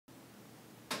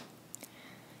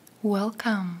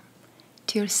Welcome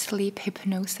to your sleep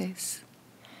hypnosis.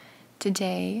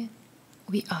 Today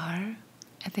we are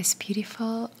at this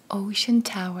beautiful ocean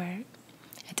tower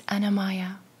at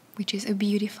Anamaya, which is a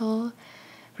beautiful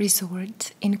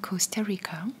resort in Costa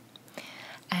Rica,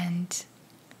 and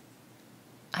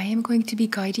I am going to be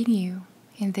guiding you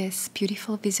in this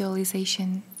beautiful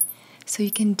visualization so you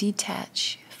can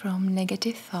detach from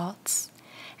negative thoughts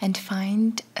and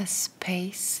find a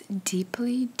space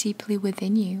deeply, deeply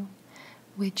within you,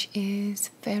 which is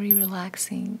very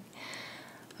relaxing,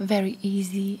 very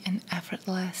easy and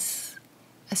effortless.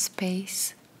 A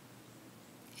space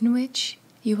in which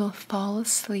you will fall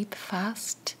asleep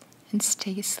fast and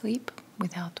stay asleep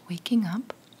without waking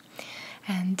up.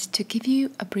 And to give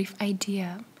you a brief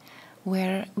idea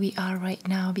where we are right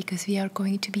now, because we are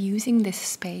going to be using this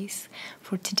space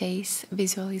for today's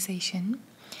visualization,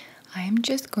 I am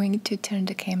just going to turn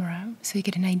the camera so you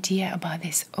get an idea about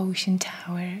this ocean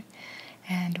tower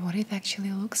and what it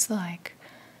actually looks like.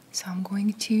 So I'm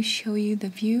going to show you the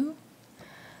view,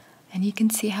 and you can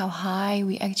see how high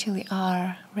we actually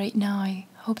are right now. I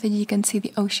hope that you can see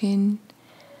the ocean,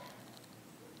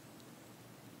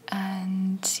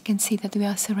 and you can see that we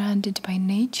are surrounded by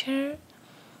nature.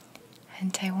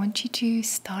 And I want you to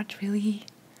start really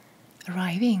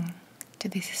arriving to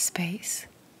this space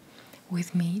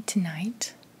with me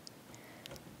tonight.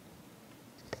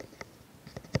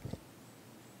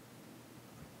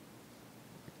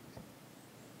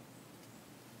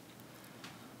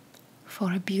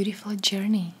 For a beautiful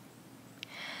journey.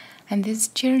 And this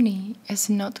journey is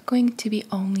not going to be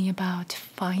only about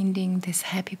finding this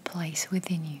happy place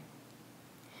within you,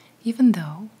 even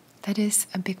though that is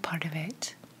a big part of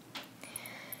it.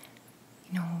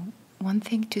 You know, one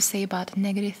thing to say about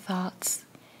negative thoughts,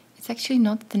 it's actually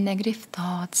not the negative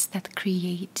thoughts that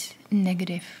create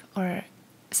negative or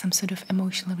some sort of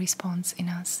emotional response in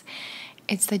us.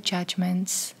 It's the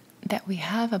judgments that we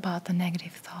have about the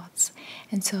negative thoughts.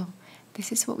 And so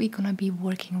this is what we're going to be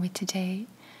working with today,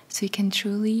 so you can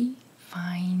truly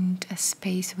find a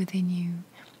space within you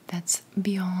that's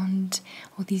beyond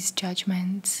all these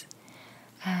judgments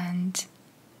and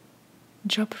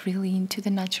drop really into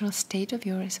the natural state of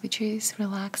yours, which is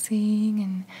relaxing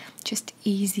and just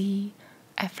easy,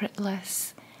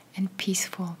 effortless, and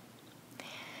peaceful.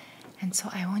 And so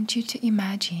I want you to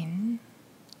imagine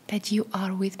that you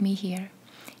are with me here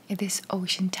at this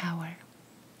ocean tower.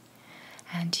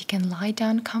 And you can lie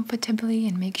down comfortably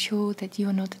and make sure that you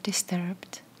are not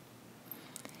disturbed.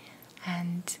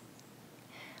 And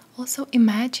also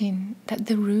imagine that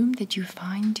the room that you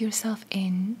find yourself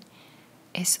in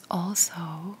is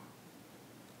also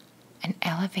an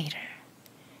elevator.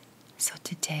 So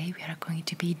today we are going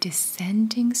to be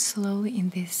descending slowly in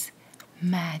this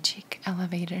magic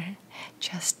elevator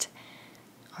just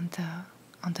on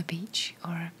the beach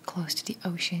or close to the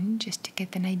ocean, just to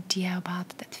get an idea about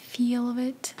that feel of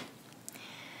it.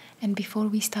 And before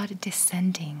we start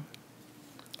descending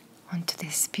onto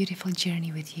this beautiful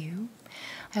journey with you,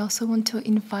 I also want to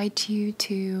invite you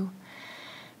to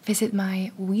visit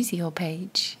my Vizio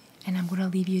page, and I'm going to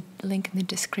leave you a link in the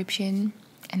description,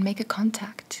 and make a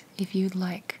contact if you'd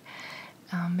like.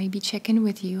 Maybe check in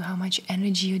with you. How much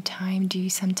energy or time do you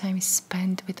sometimes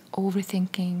spend with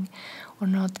overthinking or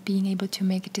not being able to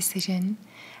make a decision?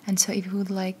 And so if you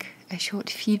would like a short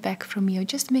feedback from me, or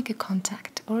just make a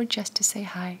contact, or just to say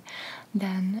hi,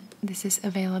 then this is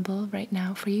available right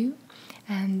now for you.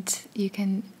 And you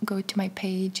can go to my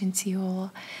page and see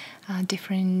all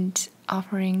different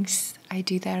offerings I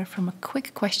do there, from a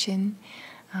quick question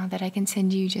that I can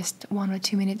send you just 1 or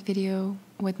 2 minute video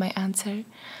with my answer,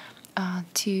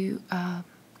 to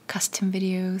custom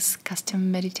videos,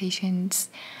 custom meditations,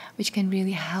 which can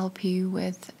really help you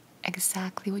with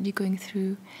exactly what you're going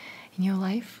through in your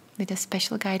life, with a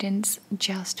special guidance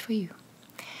just for you.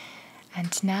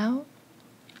 And now,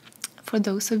 for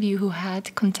those of you who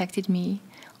had contacted me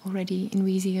already in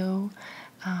Vizio,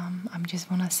 I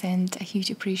just want to send a huge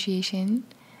appreciation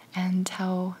and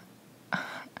how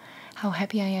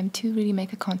happy I am to really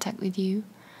make a contact with you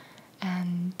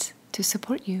and to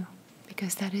support you,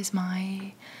 because that is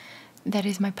my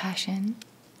passion.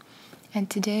 And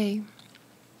today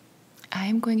I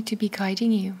am going to be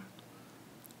guiding you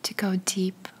to go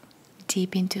deep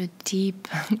into a deep,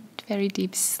 very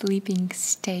deep sleeping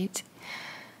state.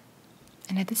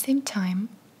 And at the same time,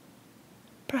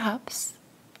 perhaps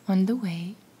on the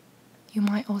way, you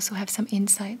might also have some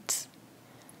insights,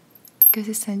 because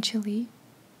essentially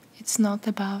it's not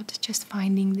about just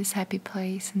finding this happy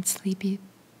place and sleepy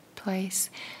place.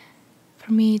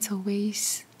 For me, it's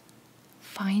always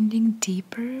finding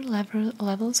deeper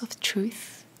levels of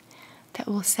truth that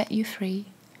will set you free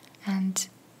and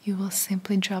you will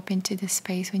simply drop into the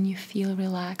space when you feel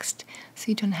relaxed, so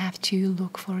you don't have to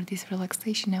look for this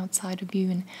relaxation outside of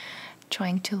you and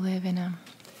trying to live in a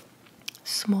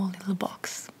small little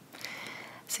box.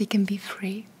 So you can be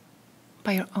free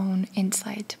by your own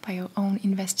insight, by your own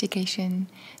investigation,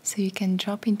 so you can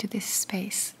drop into this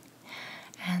space.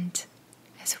 And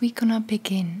as we're gonna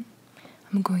begin,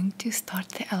 I'm going to start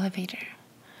the elevator.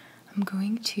 I'm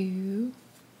going to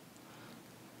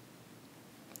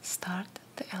start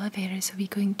the elevator, so we're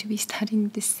going to be starting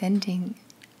descending.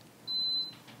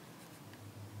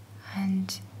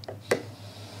 And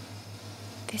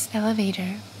this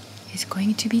elevator is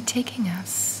going to be taking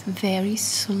us very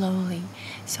slowly.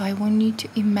 So I want you to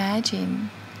imagine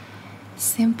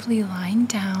simply lying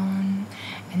down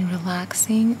and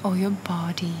relaxing all your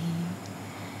body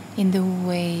in the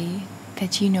way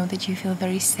that you know that you feel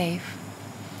very safe.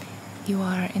 You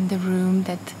are in the room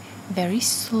that very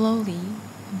slowly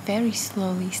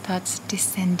starts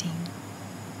descending.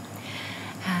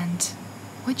 And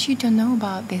what you don't know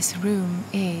about this room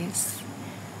is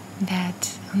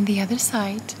that on the other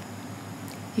side,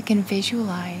 you can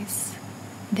visualize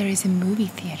there is a movie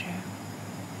theater.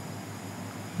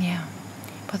 Yeah,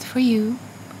 but for you,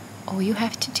 all you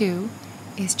have to do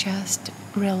is just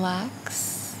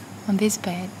relax on this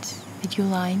bed that you're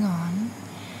lying on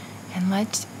and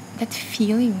let that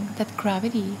feeling, that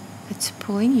gravity that's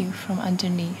pulling you from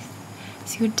underneath.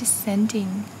 So you're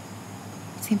descending,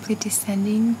 simply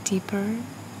descending deeper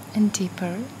and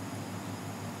deeper.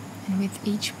 And with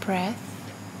each breath,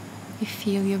 you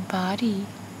feel your body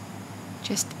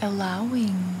just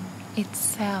allowing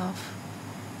itself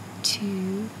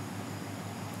to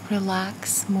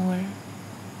relax more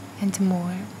and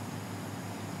more.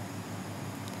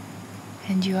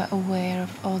 And you are aware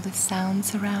of all the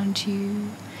sounds around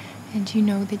you, and you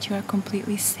know that you are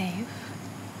completely safe.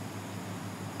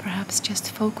 Perhaps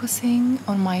just focusing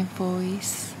on my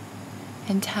voice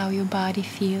and how your body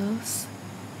feels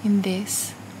in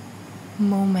this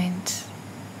moment.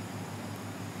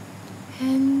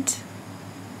 And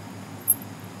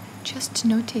just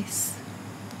notice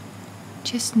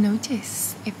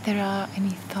if there are any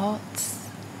thoughts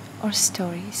or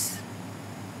stories.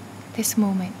 This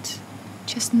moment,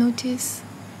 just notice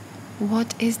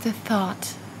what is the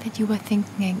thought that you were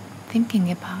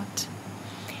thinking about,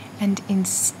 and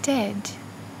instead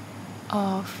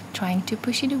of trying to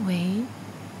push it away,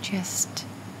 just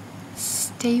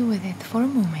stay with it for a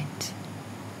moment.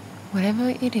 Whatever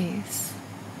it is,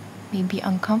 maybe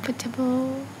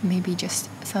uncomfortable, maybe just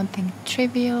something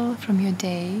trivial from your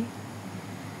day.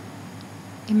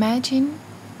 Imagine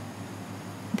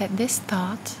that this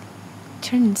thought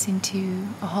turns into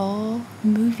a whole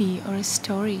movie or a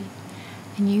story,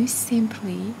 and you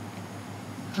simply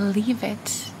leave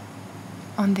it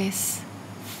on this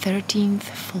 13th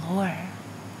floor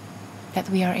that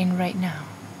we are in right now.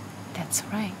 That's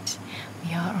right,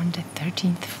 we are on the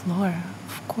 13th floor,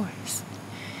 of course.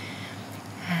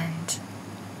 And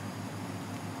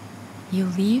you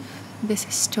leave this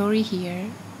story here,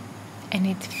 and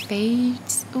it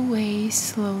fades away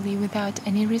slowly without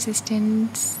any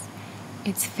resistance.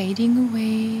 It's fading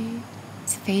away,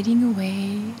 it's fading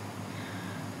away.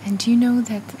 And you know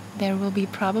that there will be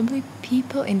probably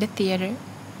people in the theater,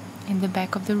 in the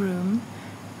back of the room,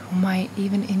 who might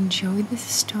even enjoy this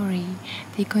story.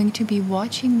 They're going to be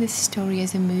watching this story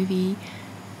as a movie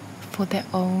for their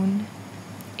own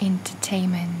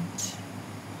entertainment.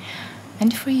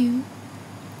 And for you,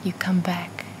 you come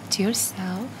back to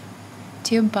yourself,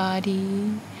 to your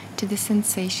body, to the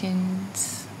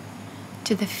sensations,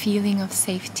 to the feeling of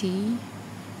safety,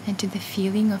 and to the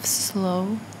feeling of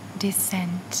slow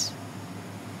descent.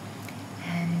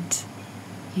 And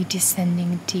you're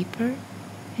descending deeper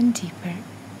and deeper,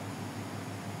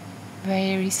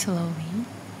 very slowly,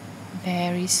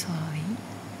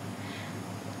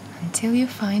 until you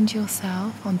find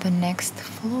yourself on the next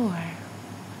floor.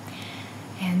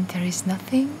 And there is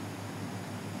nothing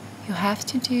you have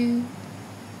to do.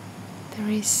 There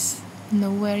is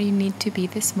nowhere you need to be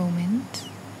this moment.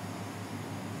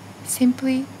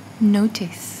 Simply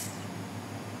notice.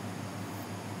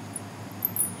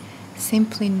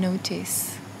 Simply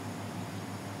notice.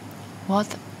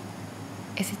 What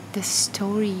is it, the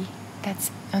story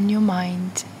that's on your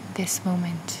mind this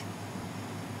moment?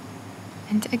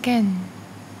 And again,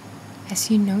 as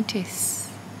you notice,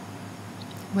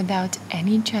 without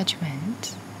any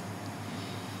judgment,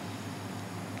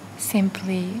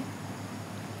 simply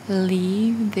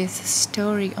leave this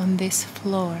story on this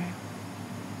floor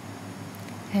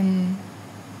and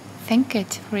thank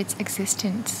it for its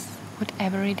existence,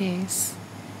 whatever it is.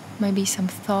 Maybe some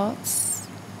thoughts,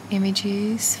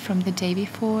 images from the day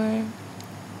before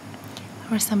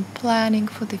or some planning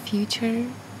for the future,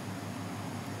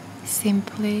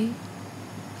 simply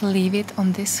leave it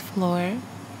on this floor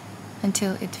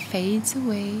until it fades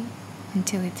away,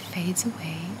 into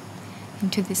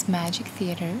this magic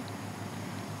theater,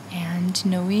 and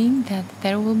knowing that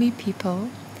there will be people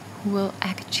who will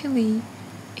actually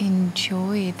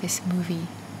enjoy this movie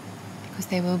because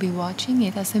they will be watching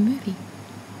it as a movie.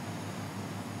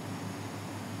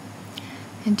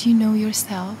 And you know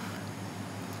yourself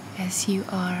as you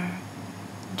are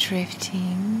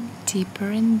drifting deeper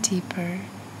and deeper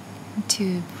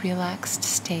into a relaxed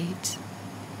state.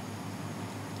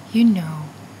 You know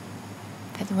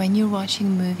that when you're watching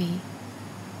a movie,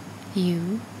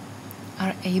 you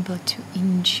are able to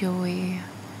enjoy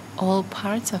all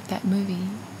parts of that movie.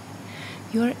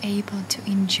 You're able to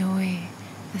enjoy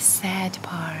the sad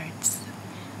parts,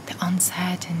 the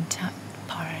uncertain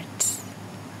parts,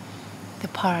 the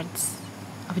parts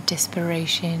of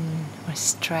desperation or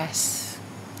stress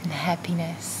and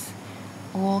happiness,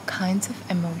 all kinds of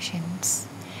emotions.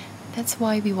 That's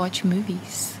why we watch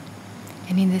movies.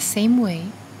 And in the same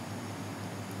way,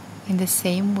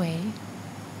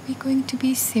 we're going to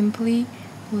be simply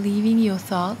leaving your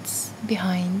thoughts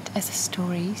behind as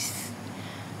stories,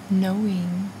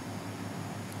 knowing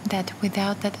that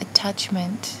without that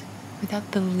attachment,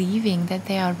 without believing that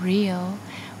they are real,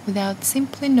 without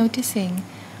simply noticing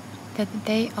that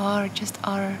they are just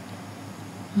our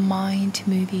mind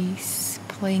movies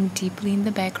playing deeply in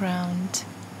the background,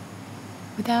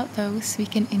 without those we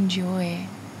can enjoy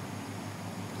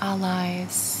our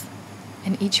lives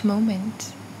and each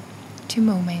moment to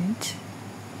moment,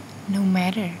 no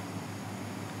matter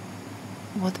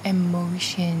what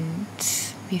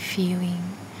emotions we're feeling,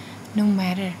 no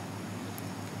matter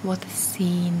what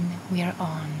scene we are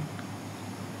on.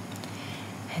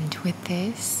 And with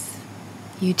this,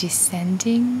 you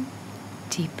descending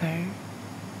deeper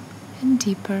and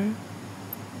deeper,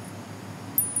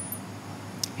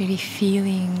 really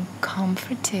feeling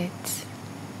comforted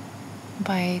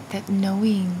by that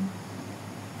knowing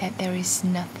that there is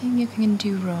nothing you can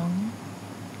do wrong,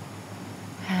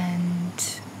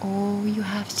 and all you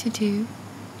have to do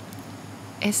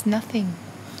is nothing.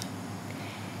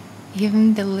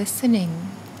 Even the listening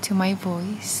to my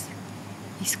voice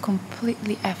is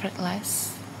completely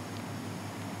effortless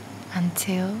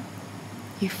until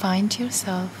you find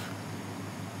yourself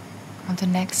on the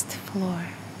next floor.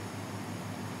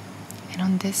 And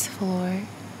on this floor,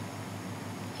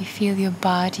 you feel your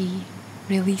body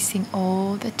releasing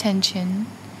all the tension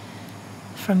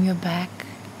from your back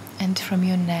and from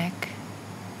your neck.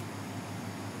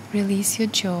 Release your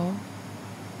jaw.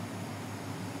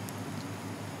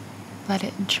 Let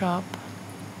it drop.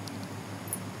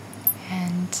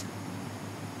 And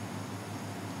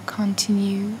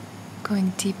continue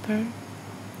going deeper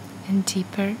and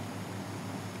deeper,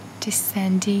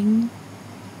 descending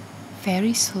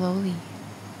very slowly.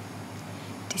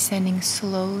 Descending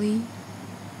slowly,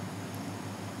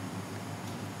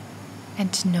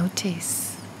 and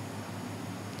notice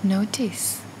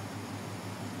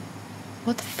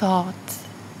what thought,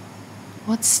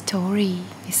 what story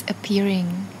is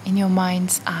appearing in your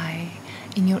mind's eye,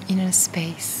 in your inner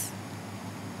space.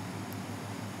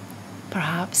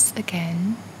 Perhaps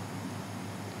again,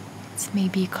 it's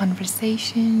maybe a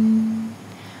conversation,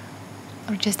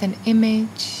 or just an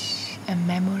image, a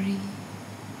memory,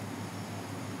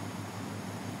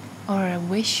 or a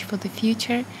wish for the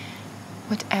future.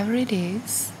 Whatever it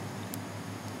is,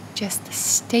 just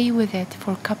stay with it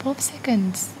for a couple of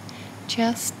seconds,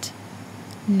 just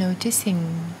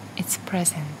noticing its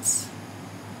presence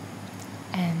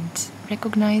and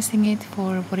recognizing it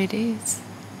for what it is.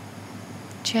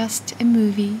 Just a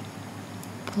movie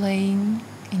playing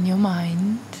in your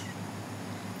mind.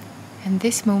 And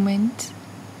this moment,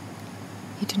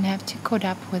 you don't have to caught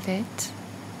up with it.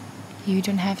 You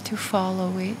don't have to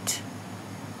follow it.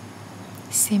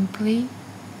 Simply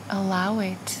allow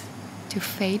it to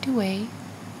fade away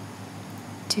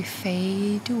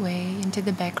into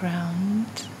the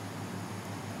background,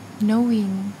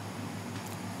 knowing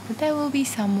that there will be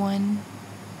someone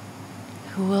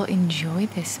who will enjoy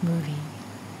this movie.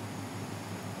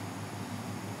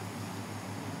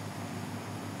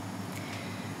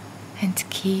 And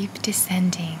keep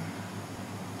descending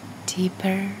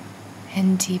deeper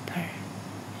and deeper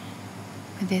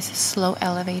with this slow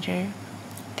elevator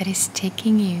that is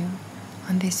taking you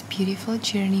on this beautiful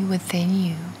journey within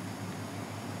you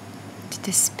to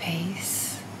the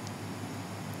space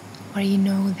where you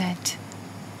know that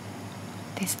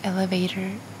this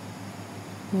elevator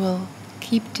will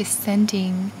keep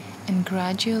descending and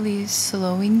gradually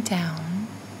slowing down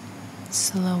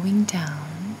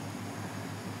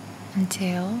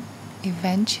until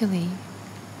eventually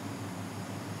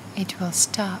it will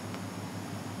stop.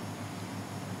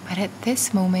 But at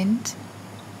this moment,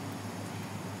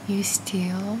 you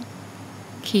still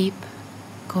keep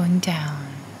going down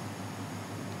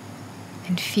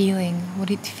and feeling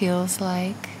what it feels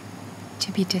like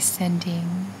to be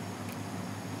descending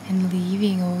and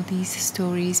leaving all these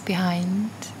stories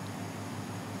behind.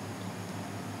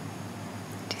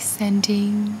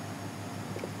 Descending,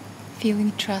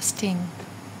 feeling trusting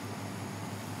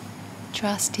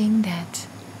that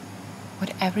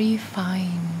whatever you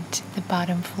find at the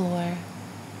bottom floor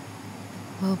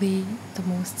will be the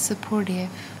most supportive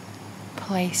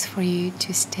place for you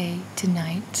to stay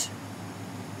tonight.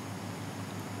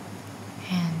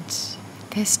 And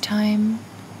this time,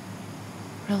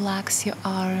 relax your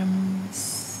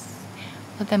arms,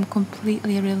 let them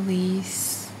completely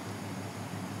release.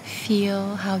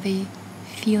 Feel how they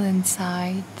feel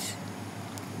inside.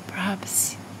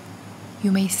 Perhaps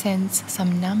you may sense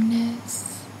some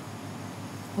numbness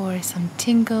or some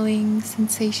tingling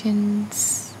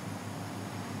sensations.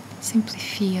 Simply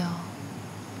feel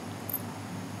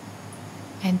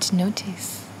and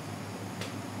notice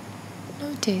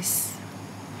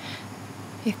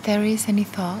if there is any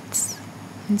thoughts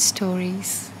and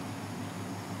stories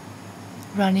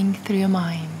running through your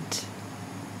mind.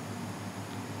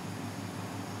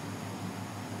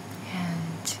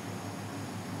 And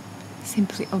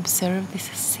simply observe this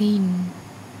scene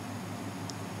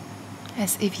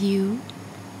as if you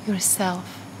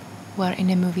yourself were in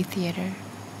a movie theater.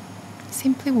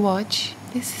 Simply watch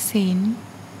this scene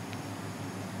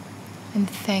and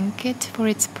thank it for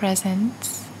its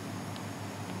presence,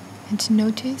 and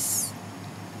notice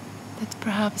that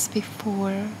perhaps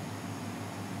before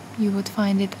you would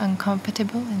find it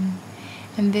uncomfortable,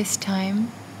 and this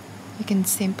time you can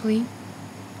simply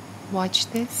watch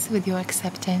this with your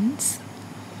acceptance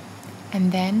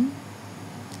and then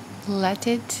let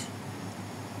it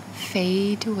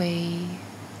fade away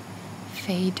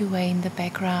in the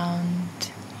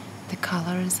background. The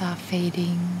colors are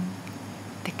fading,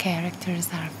 the characters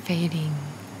are fading,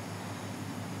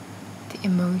 the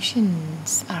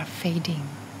emotions are fading,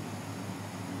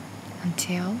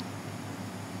 until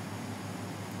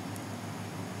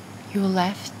you're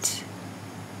left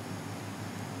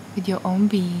with your own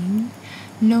being,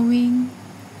 knowing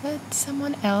that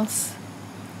someone else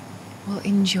will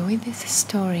enjoy this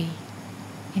story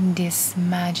in this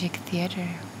magic theater.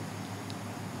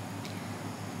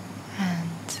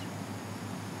 And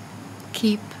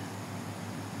keep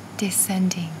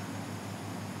descending.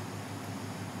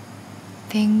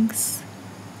 Things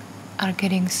are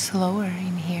getting slower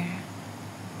in here.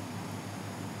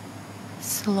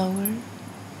 Slower.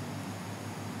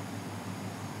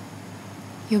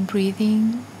 Your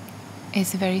breathing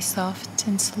is very soft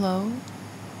and slow.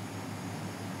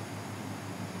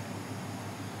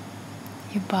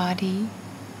 Your body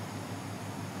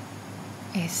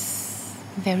is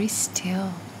very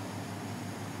still,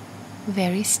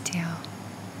 very still.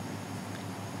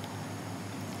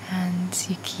 And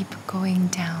you keep going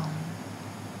down.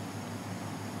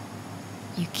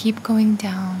 You keep going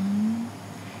down,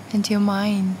 and your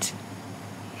mind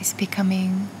is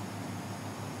becoming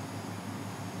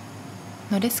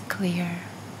not as clear,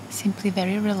 simply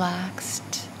very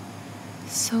relaxed.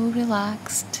 So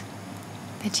relaxed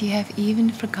that you have even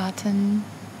forgotten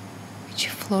which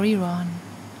floor you're on,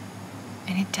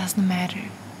 and it doesn't matter.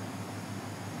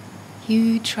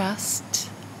 You trust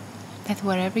that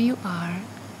wherever you are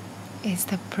is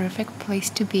the perfect place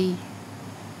to be.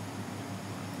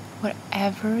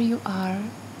 Wherever you are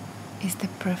is the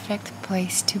perfect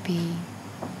place to be,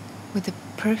 with the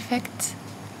perfect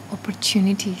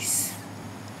opportunities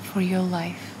for your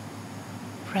life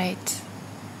right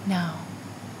now.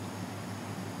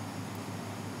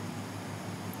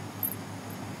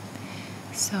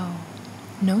 So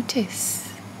notice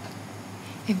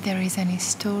if there is any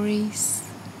stories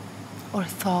or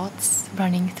thoughts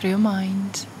running through your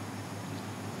mind.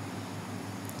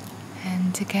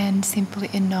 And again, simply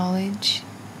acknowledge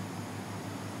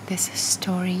this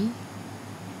story.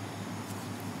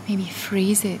 Maybe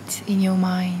freeze it in your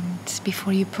mind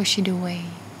before you push it away.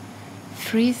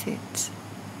 Freeze it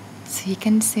so you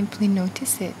can simply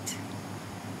notice it.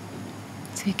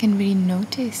 So you can really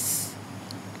notice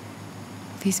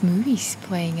these movies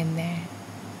playing in there.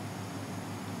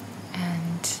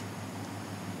 And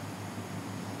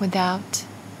without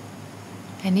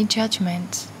any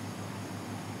judgment,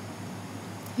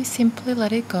 you simply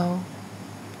let it go,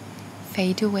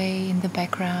 fade away in the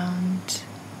background,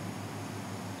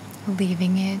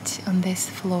 leaving it on this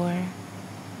floor,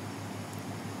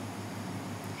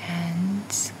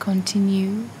 and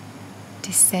continue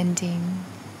descending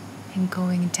and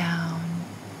going down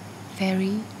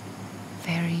very,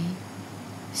 very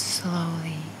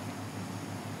slowly,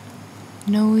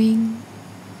 knowing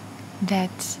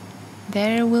that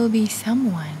there will be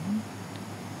someone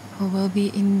who will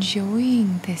be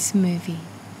enjoying this movie.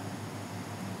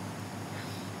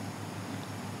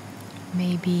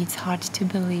 Maybe it's hard to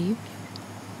believe,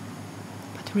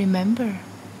 but remember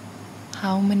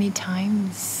how many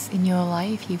times in your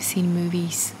life you've seen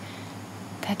movies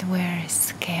that were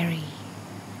scary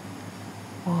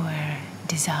or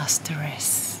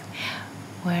disastrous,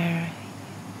 where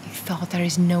you thought there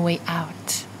is no way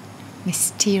out,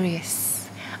 mysterious,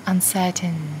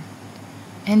 uncertain,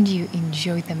 and you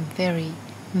enjoy them very,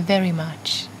 very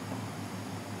much.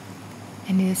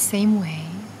 And in the same way,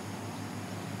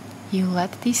 you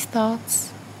let these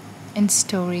thoughts and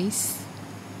stories,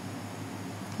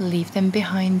 leave them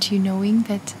behind you, knowing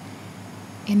that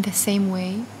in the same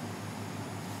way,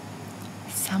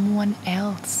 someone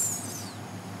else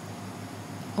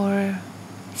or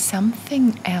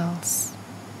something else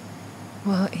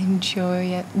will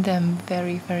enjoy them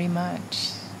very, very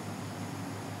much.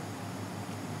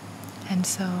 And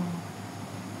so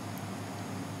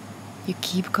you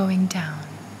keep going down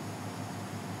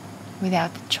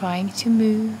without trying to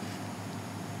move,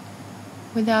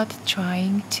 without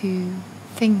trying to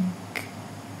think,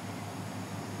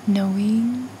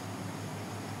 knowing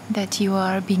that you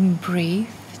are being breathed,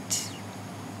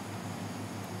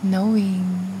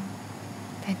 knowing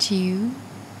that you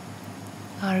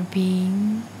are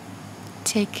being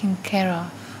taken care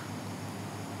of,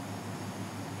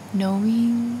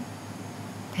 knowing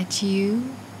that you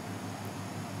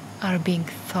are being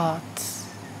thought.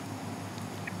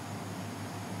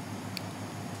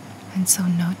 And so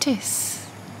notice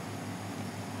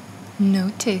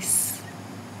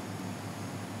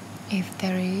if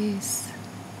there is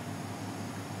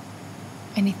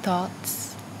any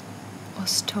thoughts or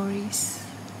stories.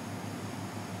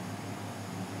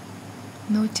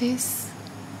 Notice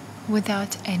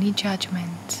without any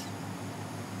judgment,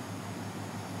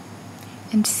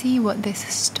 and see what this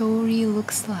story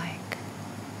looks like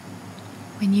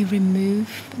when you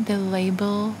remove the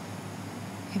label,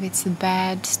 if it's a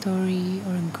bad story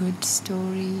or a good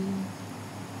story.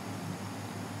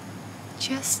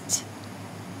 Just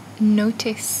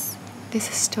notice this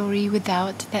story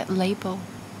without that label.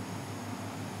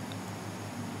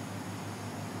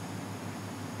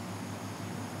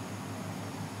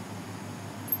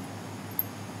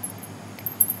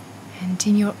 And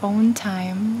in your own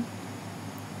time,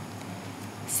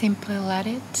 simply let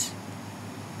it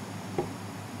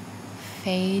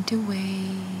fade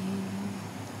away,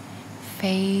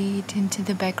 fade into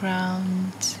the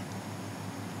background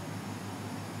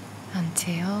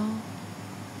until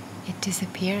it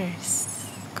disappears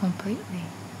completely.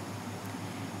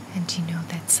 And you know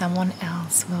that someone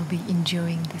else will be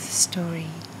enjoying this story.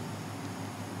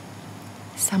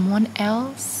 Someone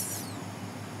else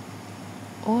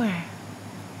or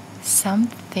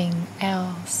something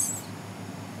else.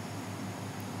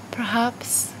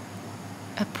 Perhaps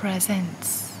a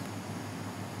presence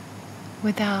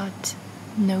without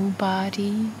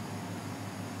nobody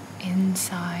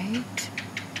inside,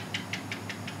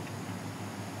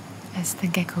 as the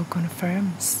gecko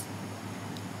confirms.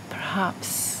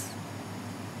 Perhaps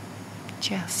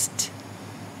just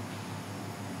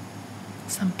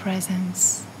some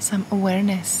presence, some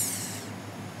awareness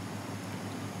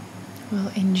will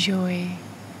enjoy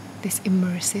this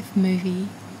immersive movie.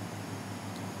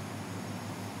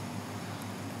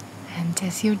 And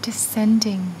as you're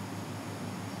descending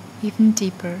even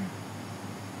deeper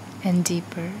and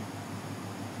deeper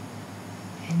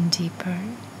and deeper,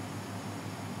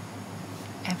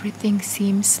 everything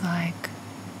seems like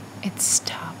it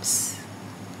stops.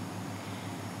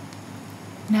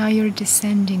 Now you're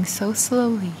descending so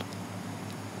slowly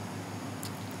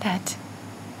that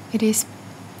it is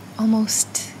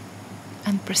almost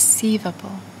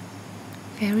unperceivable.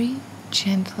 Very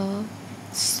gentle,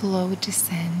 slow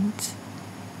descent.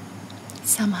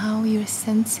 Somehow you're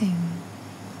sensing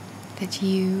that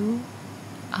you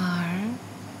are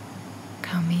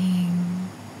coming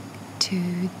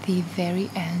to the very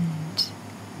end,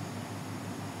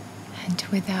 and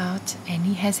without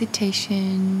any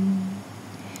hesitation,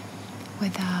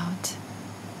 without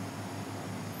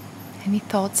any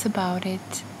thoughts about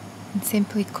it, and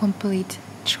simply complete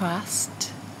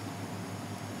trust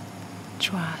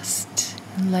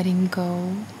and letting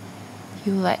go,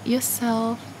 you let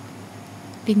yourself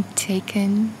being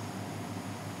taken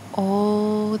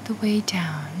all the way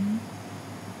down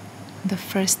the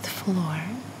first floor,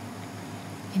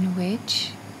 in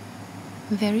which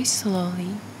very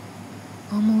slowly,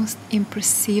 almost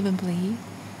imperceptibly,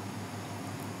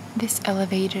 this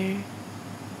elevator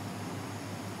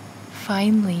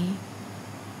finally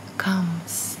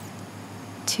comes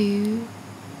to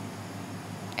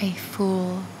a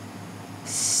full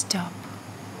stop.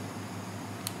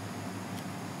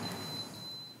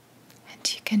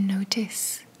 And you can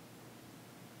notice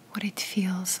what it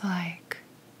feels like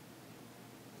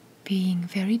being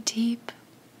very deep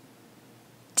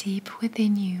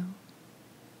within you,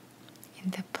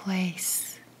 in the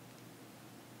place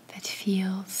that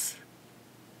feels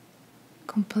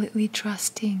completely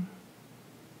trusting,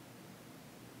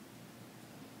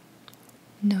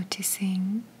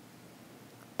 noticing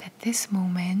that this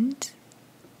moment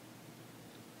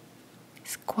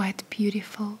is quite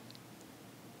beautiful,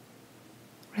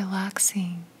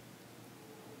 relaxing.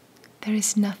 There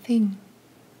is nothing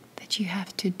that you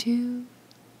have to do,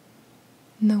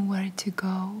 nowhere to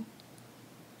go.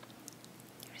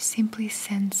 You're simply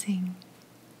sensing,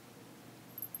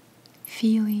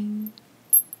 feeling,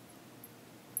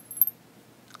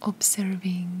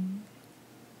 observing,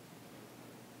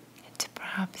 and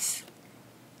perhaps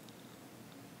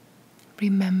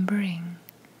remembering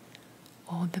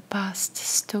all the past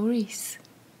stories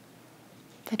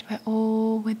that were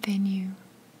all within you,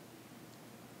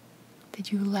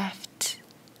 that you left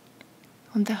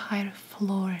on the higher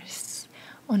floors,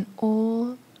 on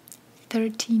all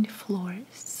 13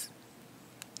 floors.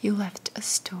 You left a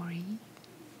story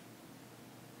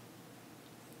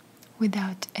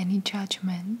without any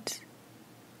judgment,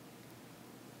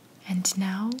 and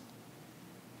now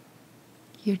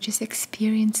you're just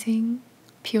experiencing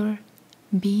pure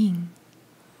being,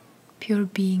 pure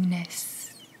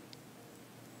beingness.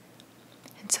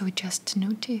 And so just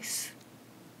notice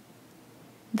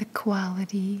the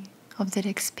quality of that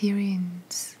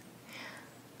experience,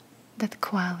 that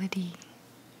quality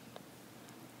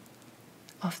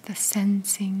of the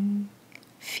sensing,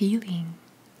 feeling.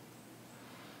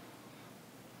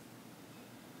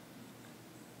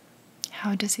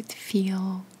 How does it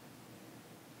feel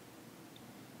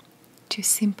to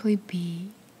simply be?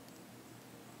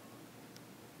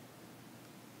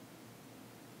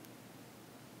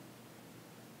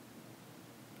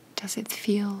 Does it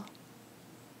feel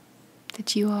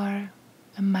that you are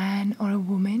a man or a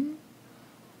woman?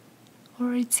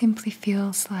 Or it simply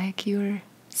feels like you're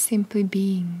simply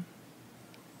being?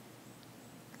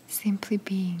 Simply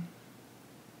being.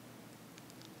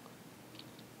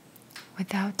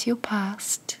 Without your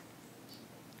past,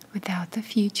 without the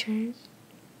future,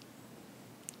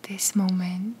 this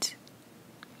moment,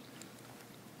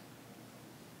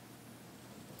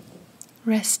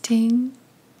 resting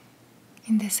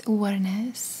in this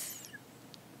awareness,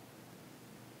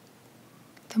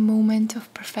 the moment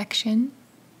of perfection,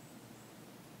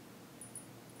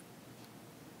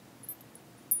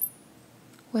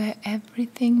 where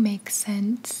everything makes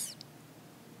sense,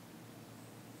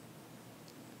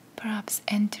 perhaps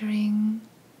entering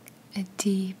a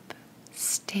deep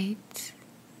state,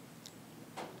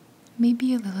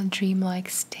 maybe a little dreamlike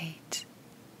state,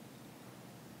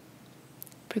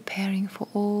 preparing for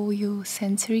all your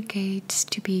sensory gates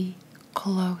to be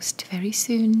closed very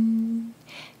soon,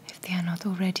 if they are not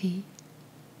already.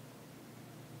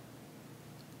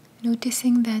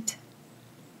 Noticing that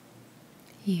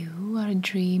you are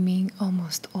dreaming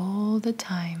almost all the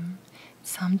time.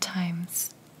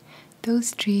 Sometimes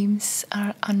those dreams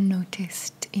are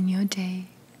unnoticed in your day.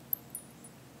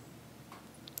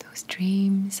 Those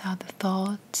dreams are the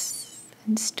thoughts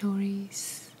and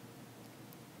stories.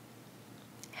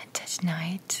 And at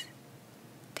night,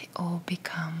 they all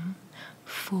become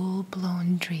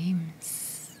full-blown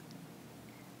dreams.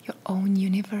 Your own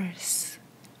universe,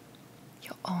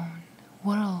 your own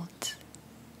world,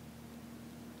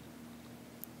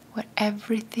 where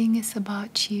everything is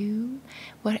about you,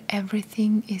 where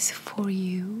everything is for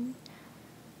you,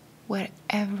 where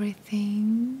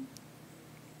everything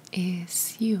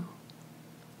is you,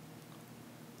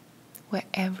 where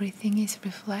everything is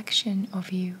reflection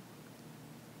of you.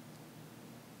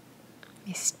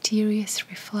 Mysterious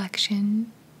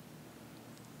reflection,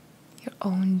 your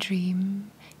own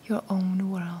dream, your own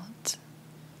world.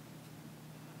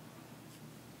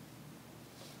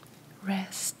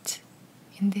 Rest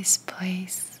in this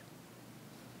place.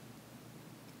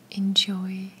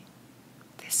 Enjoy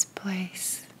this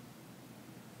place,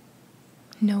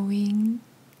 knowing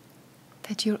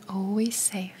that you're always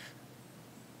safe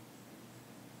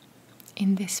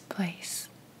in this place,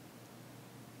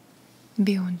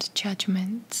 beyond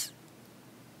judgments,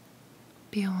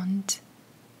 beyond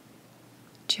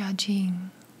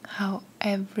judging how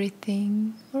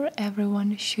everything or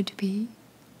everyone should be,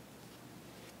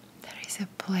 there is a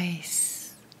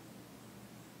place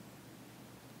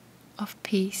of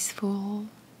peaceful,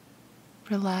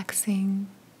 relaxing,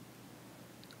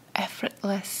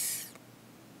 effortless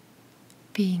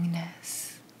beingness.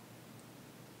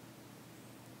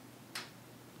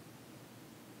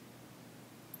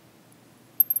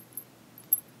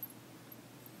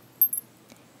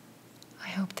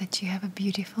 I hope that you have a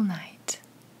beautiful night,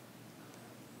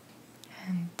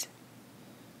 and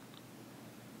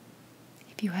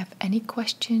if you have any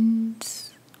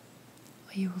questions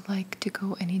or you would like to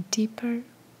go any deeper,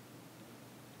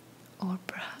 or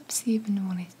perhaps even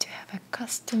wanted to have a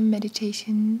custom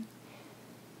meditation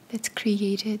that's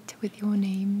created with your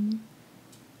name,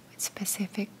 with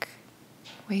specific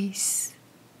ways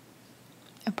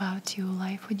about your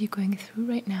life, what you're going through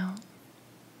right now,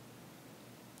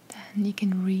 then you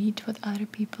can read what other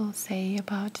people say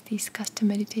about these custom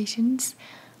meditations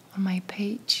on my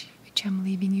page, which I'm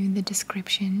leaving you in the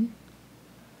description.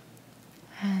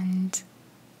 And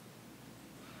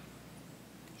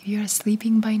if you're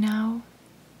sleeping by now,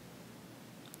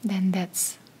 then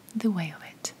that's the way of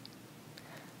it.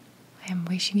 I am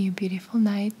wishing you a beautiful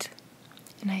night,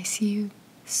 and I see you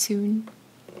soon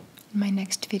in my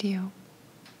next video.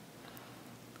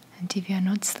 And if you are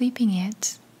not sleeping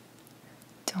yet,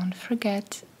 don't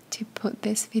forget to put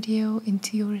this video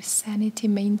into your sanity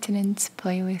maintenance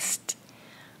playlist,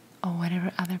 or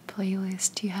whatever other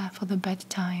playlist you have for the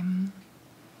bedtime.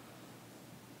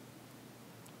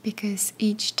 Because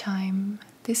each time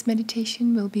this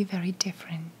meditation will be very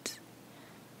different,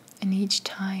 and each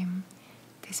time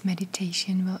this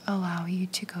meditation will allow you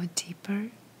to go deeper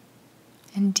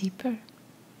and deeper,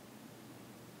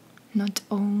 not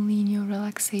only in your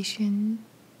relaxation,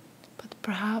 but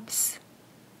perhaps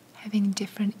having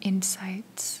different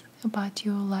insights about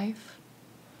your life,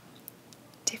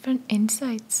 different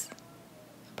insights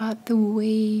about the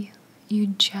way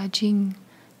you're judging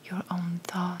your own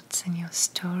thoughts and your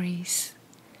stories,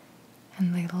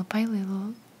 and little by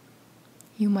little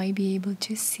you might be able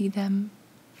to see them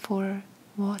for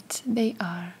what they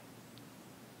are: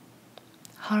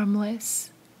 harmless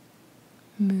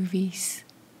movies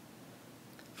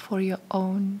for your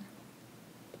own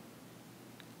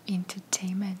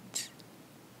entertainment.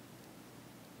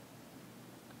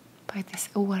 By this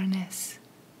awareness,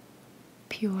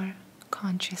 pure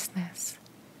consciousness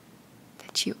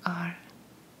that you are,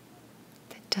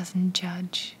 that doesn't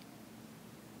judge,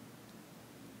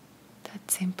 that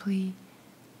simply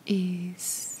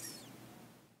is.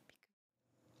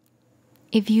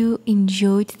 If you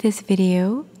enjoyed this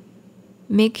video,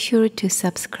 make sure to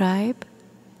subscribe,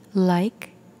 like,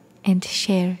 and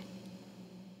share